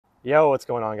Yo, what's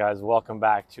going on, guys? Welcome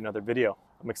back to another video.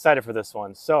 I'm excited for this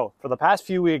one. So for the past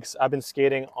few weeks, I've been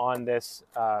skating on this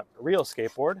real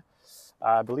skateboard.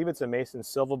 I believe it's a Mason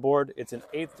Silva board. It's an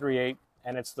 838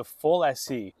 and it's the full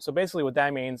SE. So basically what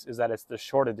that means is that it's the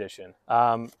short edition.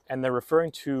 And they're referring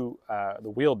to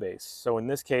the wheelbase. So in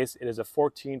this case, it is a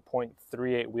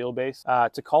 14.38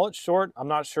 wheelbase. To call it short, I'm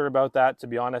not sure about that. To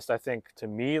be honest, I think to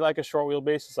me, like a short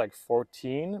wheelbase is like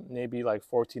 14, maybe like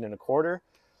 14 and a quarter.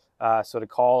 So to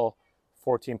call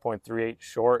 14.38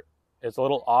 short, it's a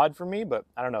little odd for me, but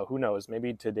I don't know, who knows?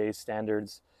 Maybe today's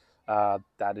standards,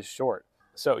 that is short.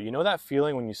 So you know that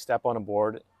feeling when you step on a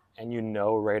board and you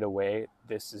know right away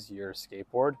this is your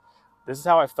skateboard? This is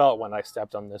how I felt when I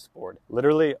stepped on this board.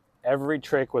 Literally every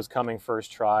trick was coming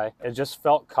first try. It just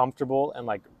felt comfortable and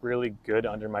like really good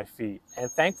under my feet. And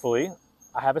thankfully,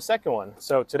 I have a second one.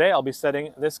 So today I'll be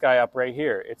setting this guy up right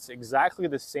here. It's exactly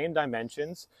the same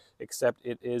dimensions, except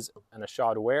it is an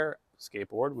Ishod Wair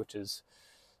skateboard, which is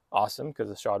awesome because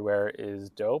Ishod Wair is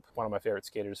dope. One of my favorite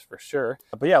skaters for sure.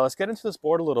 But yeah, let's get into this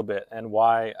board a little bit and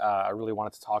why I really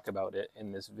wanted to talk about it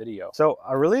in this video. So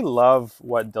I really love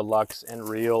what Deluxe and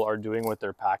Real are doing with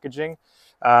their packaging.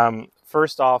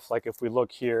 First off, like if we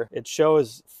look here, it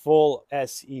shows full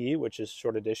SE, which is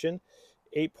short edition,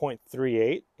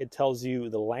 8.38. It tells you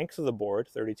the length of the board,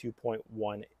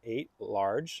 32.18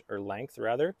 large, or length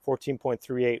rather,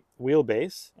 14.38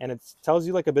 wheelbase, and it tells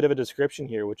you like a bit of a description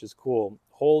here, which is cool.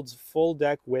 Holds full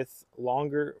deck width,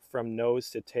 longer from nose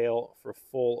to tail for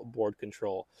full board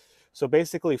control. So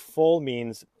basically full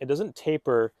means it doesn't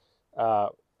taper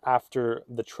after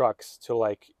the trucks to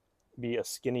like be a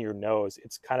skinnier nose.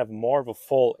 It's kind of more of a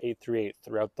full 838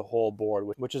 throughout the whole board,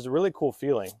 which is a really cool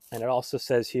feeling. And it also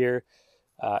says here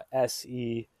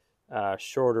SE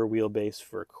shorter wheelbase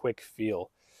for quick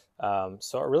feel.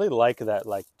 So I really like that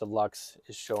like Deluxe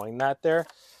is showing that there.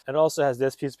 It also has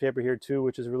this piece of paper here too,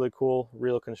 which is really cool.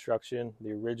 Real construction,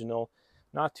 the original,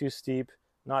 not too steep,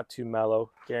 not too mellow,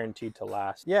 guaranteed to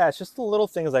last. Yeah, it's just the little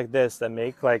things like this that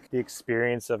make like the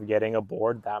experience of getting a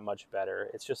board that much better.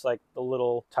 It's just like the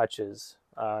little touches.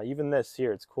 Even this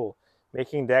here, it's cool.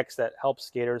 Making decks that help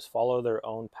skaters follow their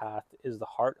own path is the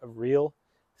heart of Real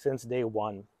since day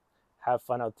one. Have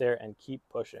fun out there and keep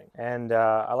pushing. And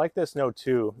I like this note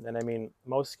too. And I mean,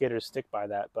 most skaters stick by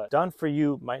that, but done for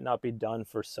you might not be done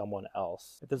for someone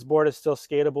else. If this board is still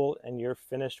skatable and you're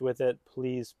finished with it,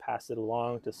 please pass it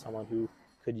along to someone who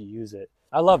could use it.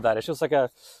 I love that. It's just like a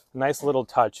nice little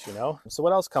touch, you know? So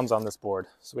what else comes on this board?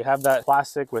 So we have that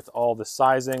plastic with all the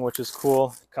sizing, which is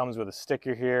cool. It comes with a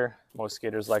sticker here. Most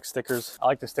skaters like stickers. I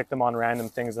like to stick them on random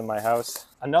things in my house.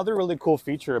 Another really cool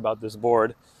feature about this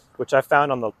board, which I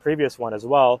found on the previous one as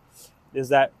well, is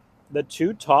that the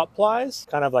two top plies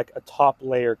kind of like a top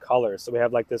layer color. So we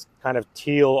have like this kind of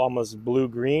teal, almost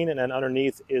blue-green, and then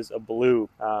underneath is a blue.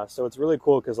 So it's really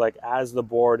cool because like as the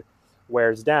board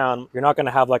wears down, you're not going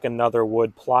to have like another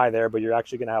wood ply there, but you're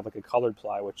actually going to have like a colored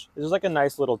ply, which is just like a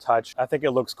nice little touch. I think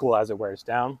it looks cool as it wears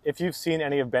down. If you've seen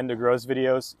any of Ben DeGro's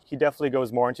videos, he definitely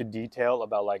goes more into detail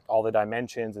about like all the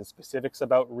dimensions and specifics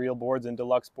about real boards and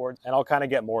Deluxe boards, and I'll kind of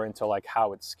get more into like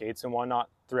how it skates and whatnot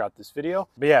throughout this video.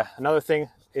 But yeah, another thing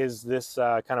is this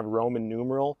kind of Roman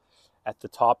numeral at the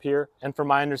top here, and from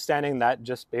my understanding that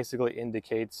just basically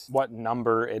indicates what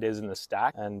number it is in the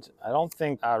stack, and I don't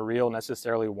think Real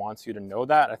necessarily wants you to know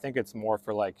that. I think it's more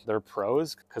for like their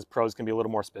pros, because pros can be a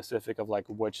little more specific of like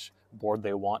which board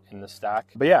they want in the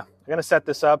stack. But yeah, I'm gonna set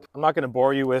this up. I'm not gonna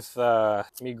bore you with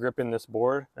me gripping this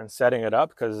board and setting it up,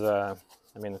 because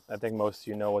I mean, I think most of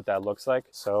you know what that looks like.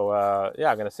 So yeah,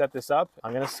 I'm gonna set this up.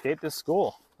 I'm gonna skate this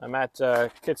school. I'm at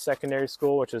Kit Secondary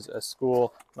School, which is a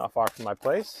school not far from my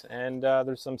place. And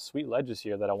there's some sweet ledges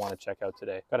here that I want to check out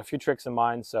today. Got a few tricks in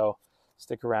mind, so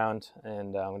stick around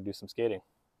and I'm gonna do some skating.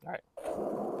 All right.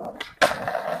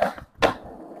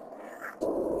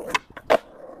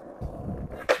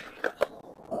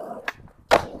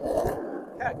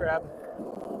 Cat grab.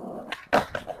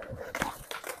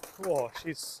 Cool,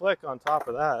 she's slick on top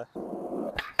of that.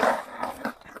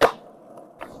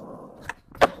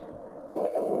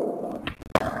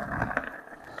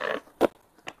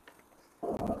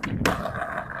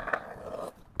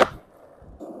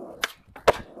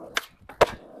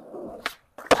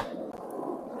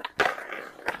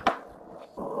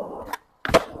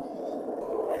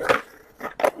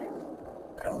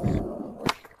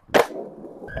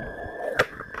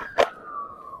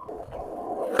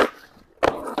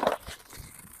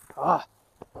 Ah.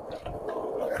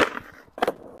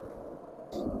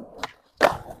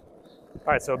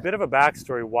 All right, so a bit of a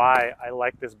backstory why I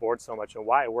like this board so much and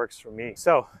why it works for me.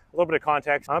 So a little bit of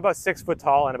context. I'm about 6 foot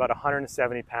tall and about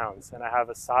 170 pounds, and I have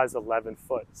a size 11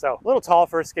 foot. So a little tall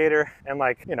for a skater, and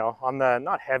like, you know, on the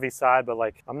not heavy side, but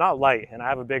like I'm not light and I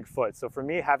have a big foot. So for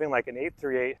me, having like an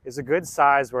 838 is a good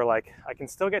size where like I can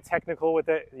still get technical with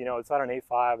it. You know, it's not an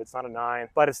 8.5, it's not a 9,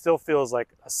 but it still feels like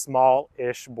a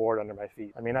small-ish board under my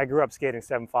feet. I mean, I grew up skating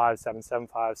 7.5,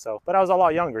 7.75, so, but I was a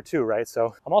lot younger too, right?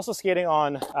 So I'm also skating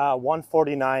on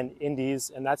 149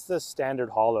 Indies, and that's the standard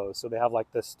hollow. So they have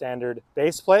like the standard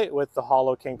base plate with the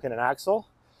hollow kingpin and axle,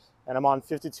 and I'm on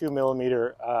 52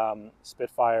 millimeter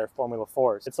Spitfire Formula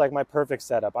 4s. It's like my perfect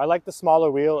setup. I like the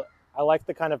smaller wheel. I like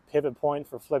the kind of pivot point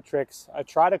for flip tricks. I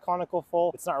tried a conical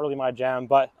full. It's not really my jam,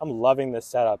 but I'm loving this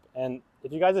setup. And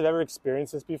if you guys have ever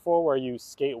experienced this before, where you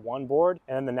skate one board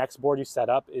and then the next board you set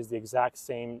up is the exact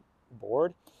same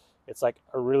board, it's like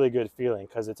a really good feeling,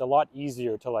 because it's a lot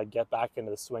easier to like get back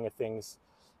into the swing of things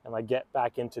and like get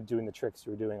back into doing the tricks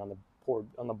you were doing on the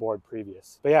board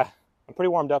previous. But yeah, I'm pretty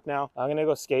warmed up now. I'm gonna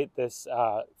go skate this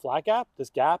flat gap, this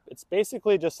gap. It's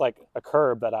basically just like a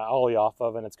curb that I ollie off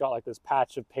of, and it's got like this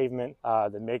patch of pavement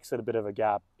that makes it a bit of a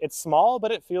gap. It's small,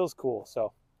 but it feels cool.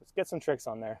 So let's get some tricks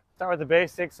on there. Start with the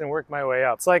basics and work my way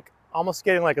up. It's like almost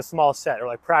getting like a small set, or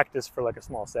like practice for like a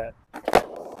small set.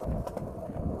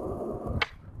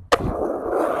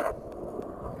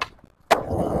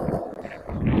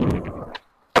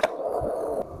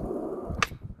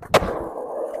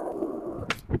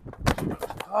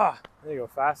 Ah, there you go,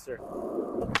 faster.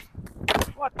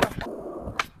 What the?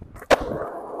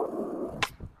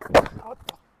 What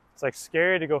the? It's like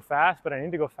scary to go fast, but I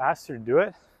need to go faster to do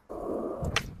it.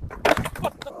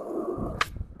 What the?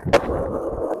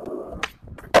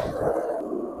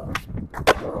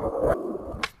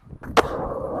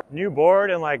 New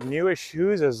board and like newish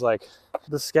shoes is like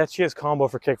the sketchiest combo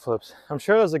for kickflips. I'm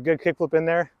sure there's a good kickflip in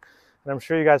there, and I'm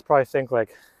sure you guys probably think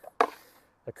like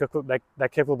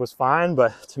that kickflip was fine,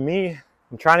 but to me,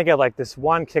 I'm trying to get like this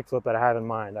one kickflip that I have in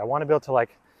mind. I want to be able to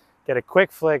like get a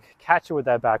quick flick, catch it with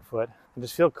that back foot, and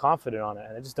just feel confident on it.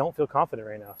 And I just don't feel confident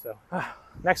right now. So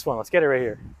next one, let's get it right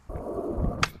here.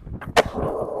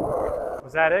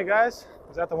 Was that it, guys?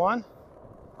 Was that the one?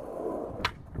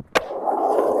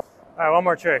 All right, one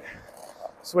more trick.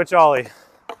 Switch ollie. See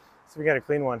if we get a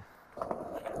clean one.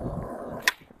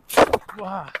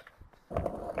 Wow.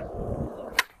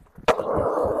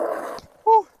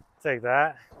 Whew. Take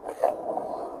that.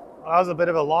 Well, that was a bit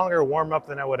of a longer warm-up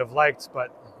than I would have liked, but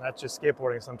that's just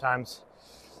skateboarding sometimes.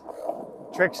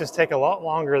 Tricks just take a lot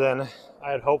longer than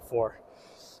I had hoped for.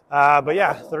 But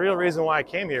yeah, the real reason why I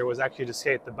came here was actually to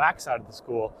skate the backside of the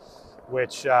school,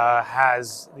 which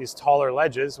has these taller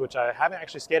ledges, which I haven't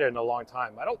actually skated in a long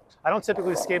time. I don't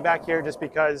typically skate back here just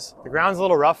because the ground's a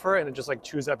little rougher and it just like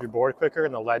chews up your board quicker,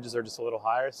 and the ledges are just a little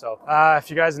higher. So if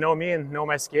you guys know me and know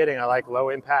my skating, I like low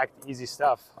impact, easy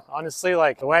stuff. Honestly,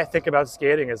 like the way I think about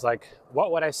skating is like,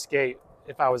 what would I skate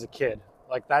if I was a kid?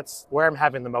 Like that's where I'm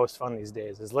having the most fun these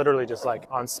days, is literally just like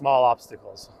on small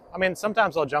obstacles. I mean,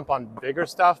 sometimes I'll jump on bigger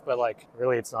stuff, but like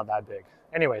really it's not that big.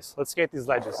 Anyways, let's skate these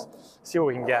ledges, see what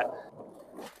we can get.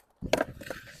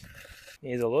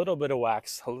 Needs a little bit of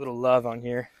wax, a little love on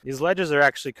here. These ledges are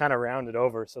actually kind of rounded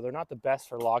over, so they're not the best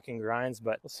for locking grinds,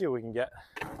 but let's see what we can get.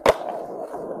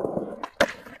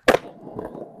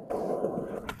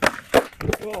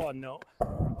 Oh no.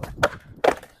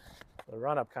 The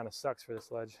run up kind of sucks for this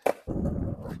ledge.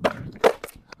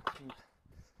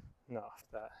 No,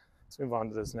 that. Let's move on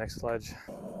to this next ledge.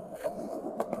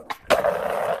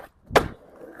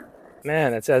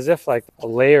 Man, it's as if like a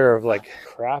layer of like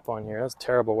crap on here. That's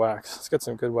terrible wax. Let's get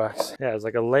some good wax. Yeah, it's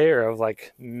like a layer of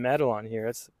like metal on here.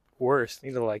 It's worse.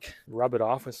 Need to like rub it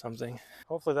off with something.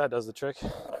 Hopefully that does the trick.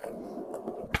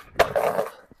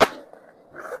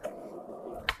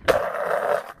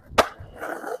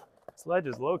 This ledge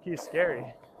is low-key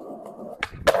scary.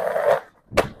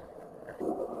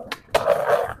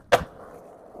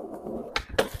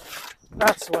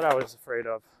 That's what I was afraid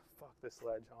of. Fuck this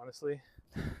ledge, honestly.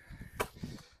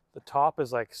 The top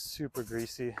is like super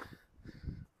greasy.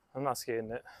 I'm not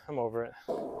skating it. I'm over it.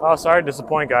 Oh, sorry to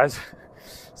disappoint, guys.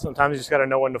 Sometimes you just gotta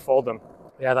know when to fold them.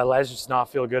 Yeah, that ledge does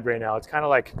not feel good right now. It's kind of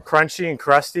like crunchy and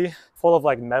crusty, full of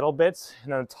like metal bits,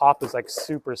 and then the top is like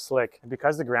super slick. And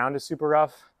because the ground is super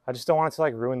rough, I just don't want it to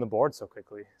like ruin the board so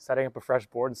quickly. Setting up a fresh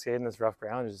board and skating this rough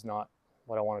ground is just not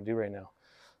what I want to do right now.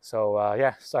 So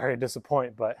yeah, sorry to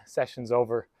disappoint, but session's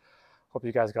over. Hope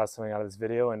you guys got something out of this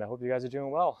video, and I hope you guys are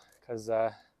doing well, because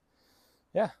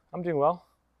yeah, I'm doing well.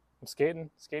 I'm skating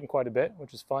quite a bit,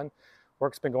 which is fun.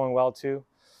 Work's been going well too.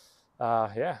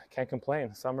 Yeah, can't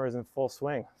complain. Summer is in full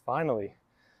swing, finally.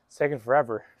 It's taken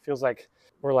forever. Feels like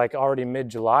we're like already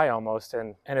mid-July almost,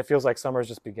 and it feels like summer's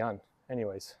just begun.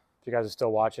 Anyways. If you guys are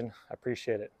still watching, I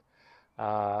appreciate it.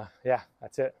 Yeah,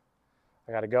 that's it.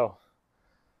 I gotta go.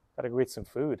 Gotta go eat some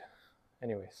food.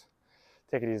 Anyways,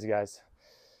 take it easy, guys.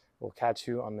 We'll catch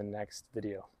you on the next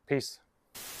video. Peace.